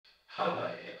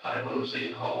Hi, I'm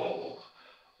Lucy Hall.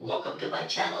 Welcome to my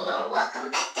channel, or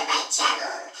welcome back to my channel.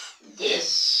 This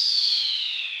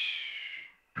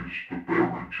is the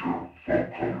Behringer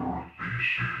Vocoder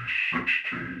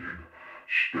VC16.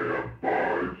 Stand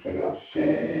by for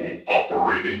full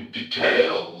operating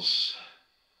details.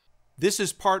 This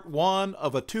is part one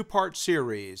of a two-part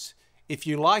series. If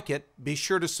you like it, be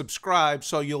sure to subscribe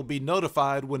so you'll be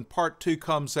notified when part two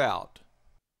comes out.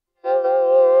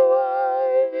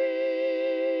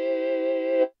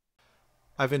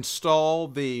 I've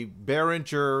installed the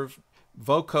Behringer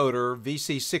Vocoder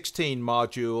VC16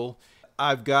 module.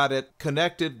 I've got it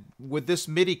connected with this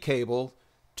MIDI cable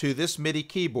to this MIDI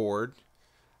keyboard.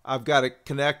 I've got it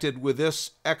connected with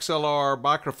this XLR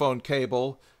microphone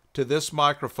cable to this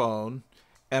microphone,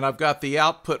 and I've got the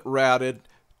output routed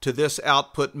to this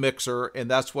output mixer, and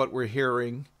that's what we're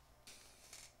hearing.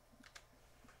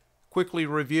 Quickly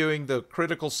reviewing the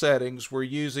critical settings, we're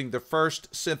using the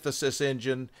first synthesis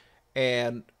engine,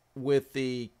 and with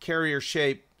the carrier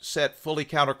shape set fully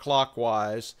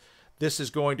counterclockwise, this is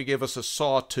going to give us a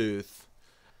sawtooth.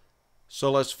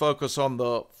 So let's focus on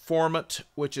the formant,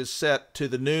 which is set to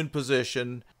the noon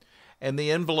position, and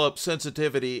the envelope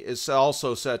sensitivity is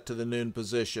also set to the noon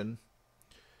position.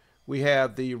 We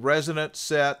have the resonance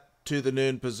set to the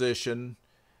noon position,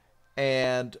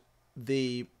 and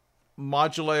the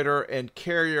modulator and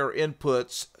carrier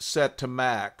inputs set to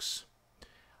max.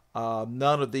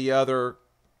 None of the other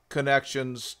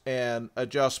connections and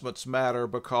adjustments matter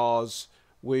because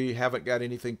we haven't got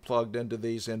anything plugged into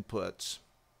these inputs.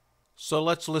 So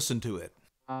let's listen to it.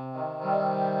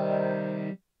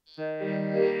 I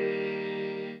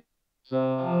say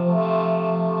someday.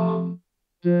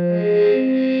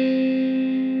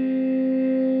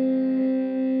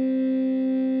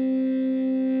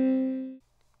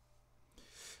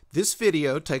 This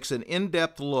video takes an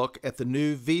in-depth look at the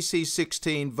new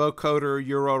VC16 Vocoder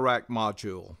eurorack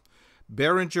module.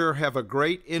 Behringer have a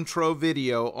great intro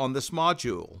video on this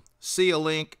module. See a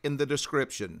link in the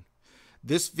description.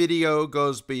 This video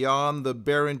goes beyond the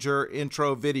Behringer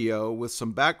intro video with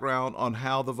some background on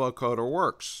how the vocoder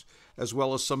works, as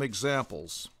well as some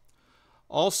examples.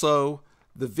 Also,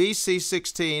 the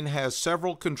VC16 has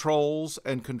several controls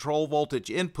and control voltage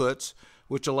inputs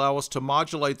which allow us to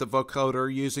modulate the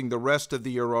vocoder using the rest of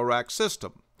the eurorack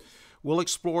system. We'll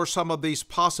explore some of these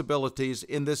possibilities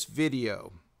in this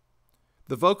video.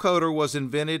 The vocoder was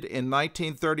invented in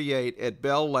 1938 at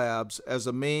Bell Labs as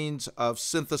a means of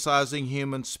synthesizing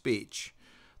human speech.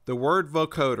 The word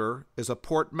vocoder is a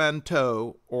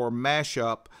portmanteau or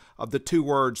mashup of the two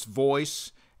words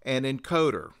voice and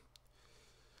encoder.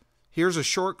 Here's a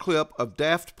short clip of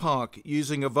Daft Punk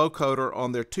using a vocoder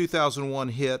on their 2001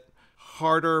 hit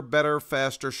Harder, Better,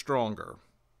 Faster, Stronger.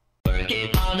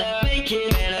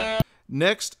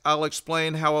 Next, I'll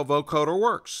explain how a vocoder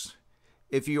works.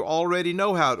 If you already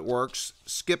know how it works,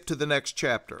 skip to the next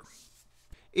chapter.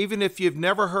 Even if you've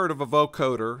never heard of a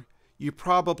vocoder, you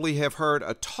probably have heard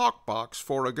a talk box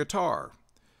for a guitar.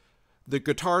 The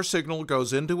guitar signal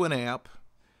goes into an amp.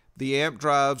 The amp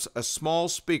drives a small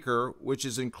speaker which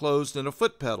is enclosed in a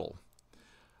foot pedal.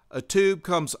 A tube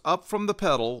comes up from the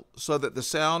pedal so that the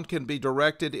sound can be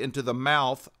directed into the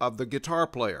mouth of the guitar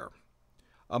player.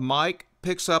 A mic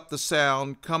picks up the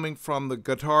sound coming from the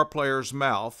guitar player's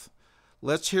mouth.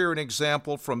 Let's hear an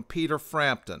example from Peter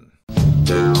Frampton.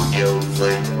 Do you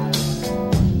feel?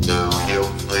 Do you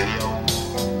feel?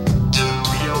 Do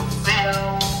you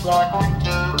feel like I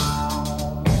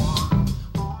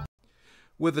do?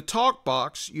 With the talk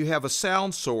box, you have a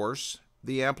sound source,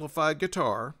 the amplified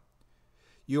guitar.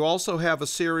 You also have a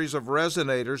series of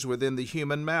resonators within the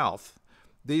human mouth.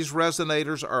 These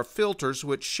resonators are filters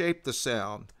which shape the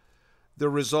sound. The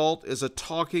result is a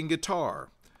talking guitar.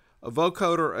 A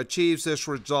vocoder achieves this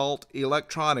result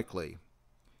electronically.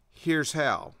 Here's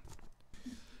how.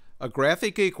 A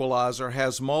graphic equalizer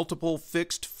has multiple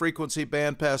fixed frequency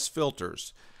bandpass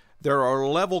filters. There are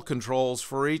level controls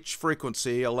for each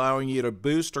frequency, allowing you to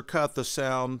boost or cut the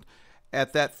sound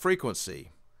at that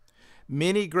frequency.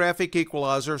 Many graphic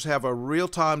equalizers have a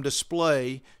real-time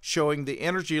display showing the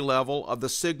energy level of the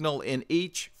signal in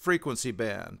each frequency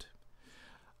band.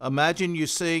 Imagine you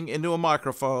sing into a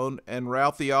microphone and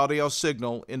route the audio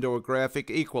signal into a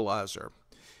graphic equalizer.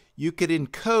 You could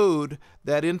encode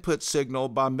that input signal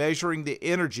by measuring the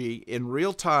energy in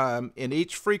real time in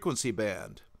each frequency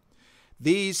band.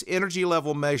 These energy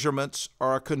level measurements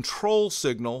are a control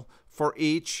signal for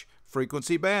each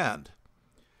frequency band.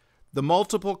 The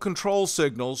multiple control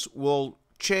signals will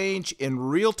change in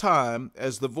real time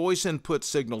as the voice input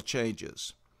signal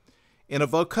changes. In a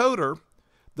vocoder,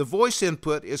 The voice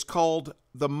input is called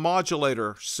the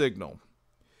modulator signal.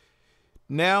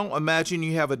 Now imagine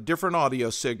you have a different audio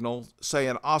signal, say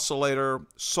an oscillator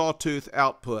sawtooth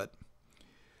output.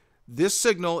 This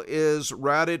signal is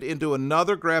routed into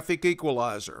another graphic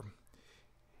equalizer.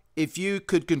 If you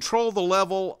could control the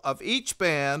level of each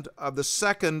band of the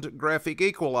second graphic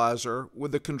equalizer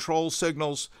with the control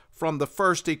signals from the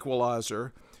first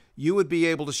equalizer, you would be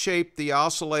able to shape the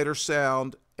oscillator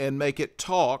sound and make it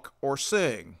talk or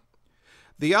sing.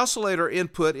 The oscillator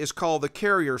input is called the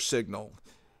carrier signal.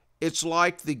 It's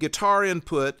like the guitar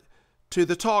input to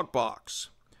the talk box.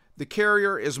 The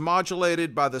carrier is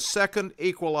modulated by the second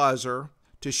equalizer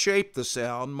to shape the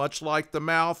sound, much like the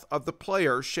mouth of the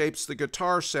player shapes the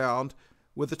guitar sound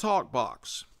with the talk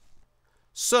box.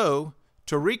 So,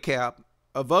 to recap,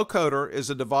 a vocoder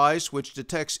is a device which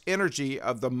detects energy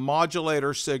of the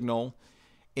modulator signal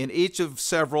in each of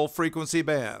several frequency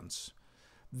bands.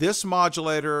 This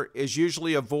modulator is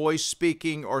usually a voice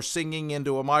speaking or singing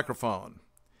into a microphone.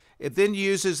 It then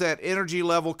uses that energy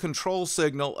level control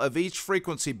signal of each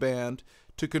frequency band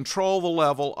to control the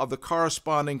level of the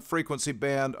corresponding frequency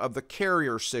band of the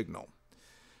carrier signal.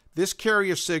 This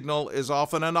carrier signal is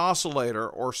often an oscillator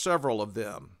or several of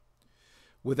them.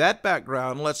 With that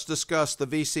background, let's discuss the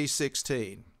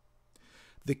VC16.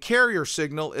 The carrier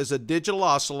signal is a digital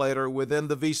oscillator within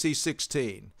the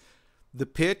VC16. The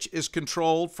pitch is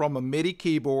controlled from a MIDI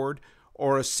keyboard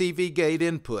or a CV gate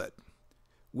input.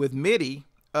 With MIDI,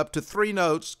 up to 3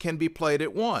 notes can be played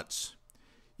at once.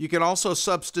 You can also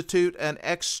substitute an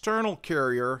external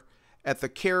carrier at the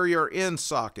carrier in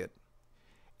socket.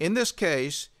 In this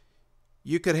case,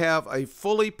 you could have a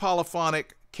fully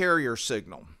polyphonic carrier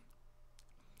signal.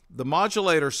 The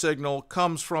modulator signal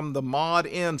comes from the mod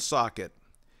in socket.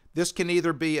 This can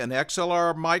either be an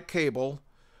XLR mic cable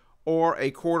or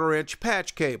a 1/4-inch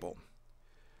patch cable.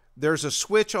 There's a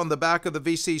switch on the back of the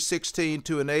VC16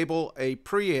 to enable a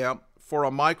preamp for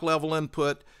a mic level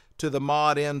input to the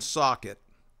mod in socket.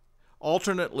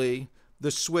 Alternately,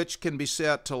 the switch can be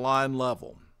set to line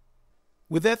level.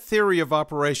 With that theory of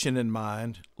operation in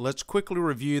mind, let's quickly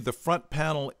review the front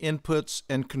panel inputs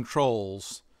and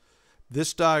controls.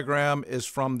 This diagram is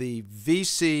from the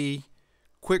VC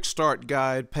Quick Start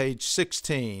Guide, page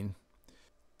 16.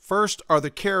 First are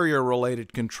the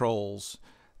carrier-related controls.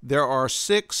 There are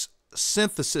 6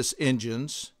 synthesis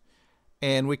engines,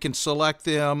 and we can select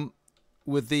them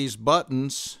with these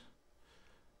buttons,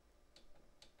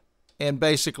 and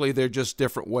basically they're just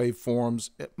different waveforms.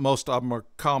 Most of them are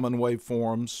common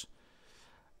waveforms.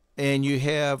 And you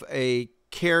have a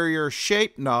carrier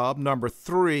shape knob, number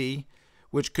 3,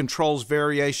 which controls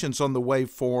variations on the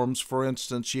waveforms. For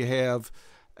instance, you have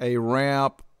a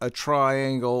ramp, a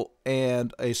triangle,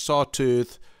 and a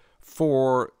sawtooth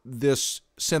for this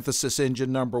synthesis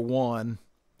engine number 1.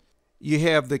 You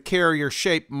have the carrier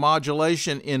shape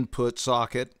modulation input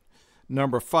socket,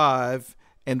 number 5,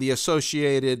 and the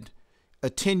associated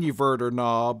attenuverter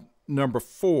knob, number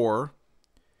 4.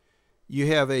 You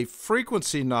have a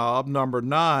frequency knob, number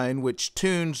 9, which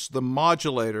tunes the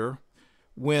modulator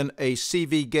when a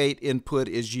CV gate input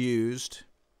is used.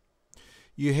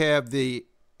 You have the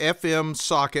FM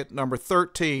socket, number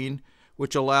 13,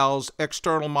 which allows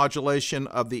external modulation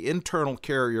of the internal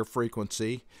carrier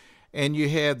frequency. And you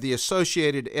have the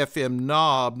associated FM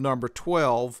knob, number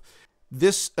 12.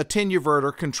 This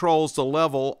attenuverter controls the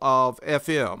level of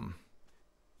FM.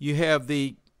 You have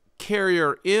the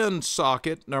carrier in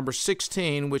socket, number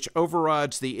 16, which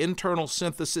overrides the internal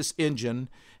synthesis engine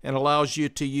and allows you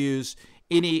to use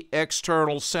any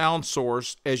external sound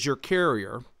source as your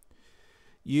carrier.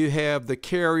 You have the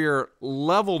carrier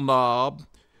level knob,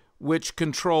 which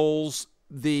controls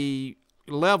the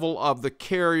level of the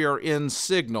carrier in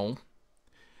signal,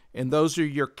 and those are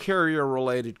your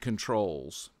carrier-related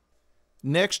controls.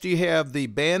 Next, you have the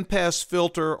bandpass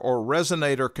filter or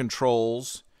resonator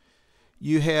controls.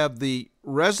 You have the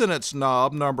resonance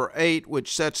knob, number 8,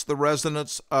 which sets the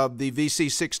resonance of the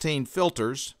VC16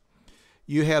 filters.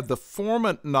 You have the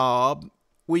formant knob.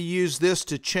 We use this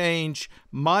to change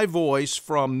my voice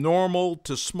from normal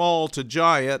to small to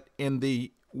giant in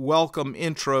the welcome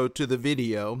intro to the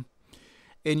video.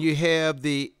 And you have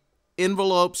the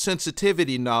envelope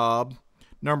sensitivity knob,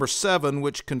 number 7,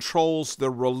 which controls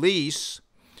the release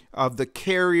of the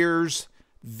carrier's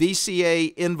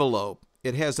VCA envelope.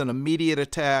 It has an immediate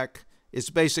attack. It's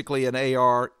basically an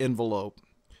AR envelope.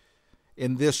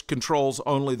 And this controls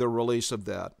only the release of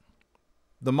that.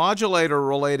 The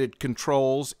modulator-related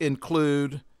controls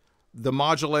include the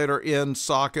modulator in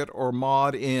socket or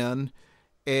mod in,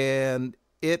 and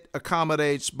it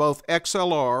accommodates both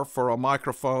XLR for a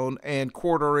microphone and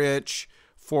 1/4-inch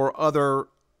for other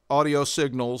audio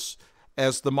signals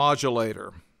as the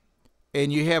modulator.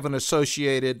 And you have an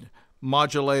associated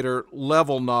modulator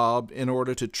level knob in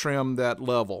order to trim that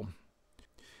level.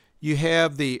 You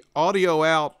have the audio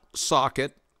out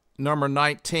socket, number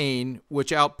 19,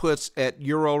 which outputs at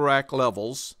eurorack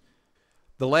levels.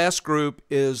 The last group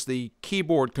is the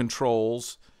keyboard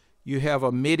controls. You have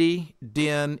a MIDI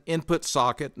DIN input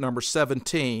socket, number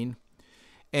 17,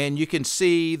 and you can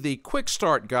see the quick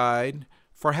start guide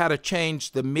for how to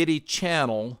change the MIDI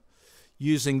channel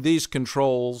using these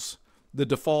controls. The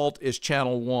default is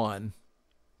channel 1.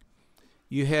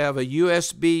 You have a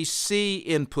USB-C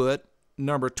input,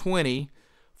 number 20,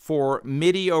 for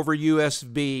MIDI over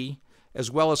USB, as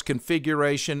well as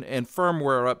configuration and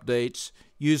firmware updates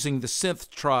using the Synth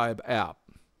Tribe app.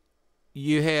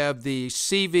 You have the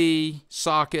CV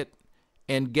socket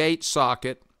and gate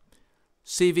socket.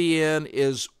 CVN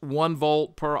is 1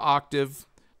 volt per octave,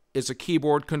 is a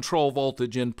keyboard control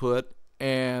voltage input,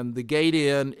 and the gate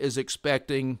in is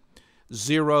expecting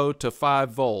 0 to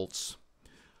 5 volts.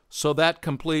 So that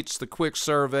completes the quick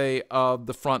survey of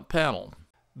the front panel.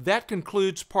 That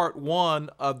concludes part 1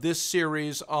 of this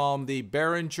series on the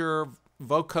Behringer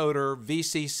Vocoder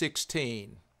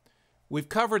VC16. We've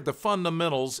covered the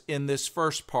fundamentals in this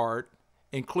first part,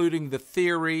 including the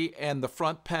theory and the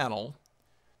front panel.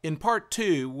 In part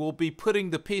 2, we'll be putting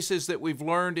the pieces that we've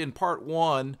learned in part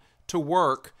 1 to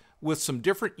work with some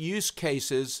different use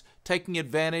cases, taking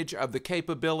advantage of the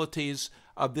capabilities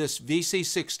of this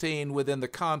VC16 within the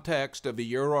context of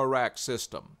the eurorack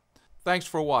system. Thanks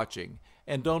for watching,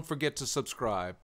 and don't forget to subscribe.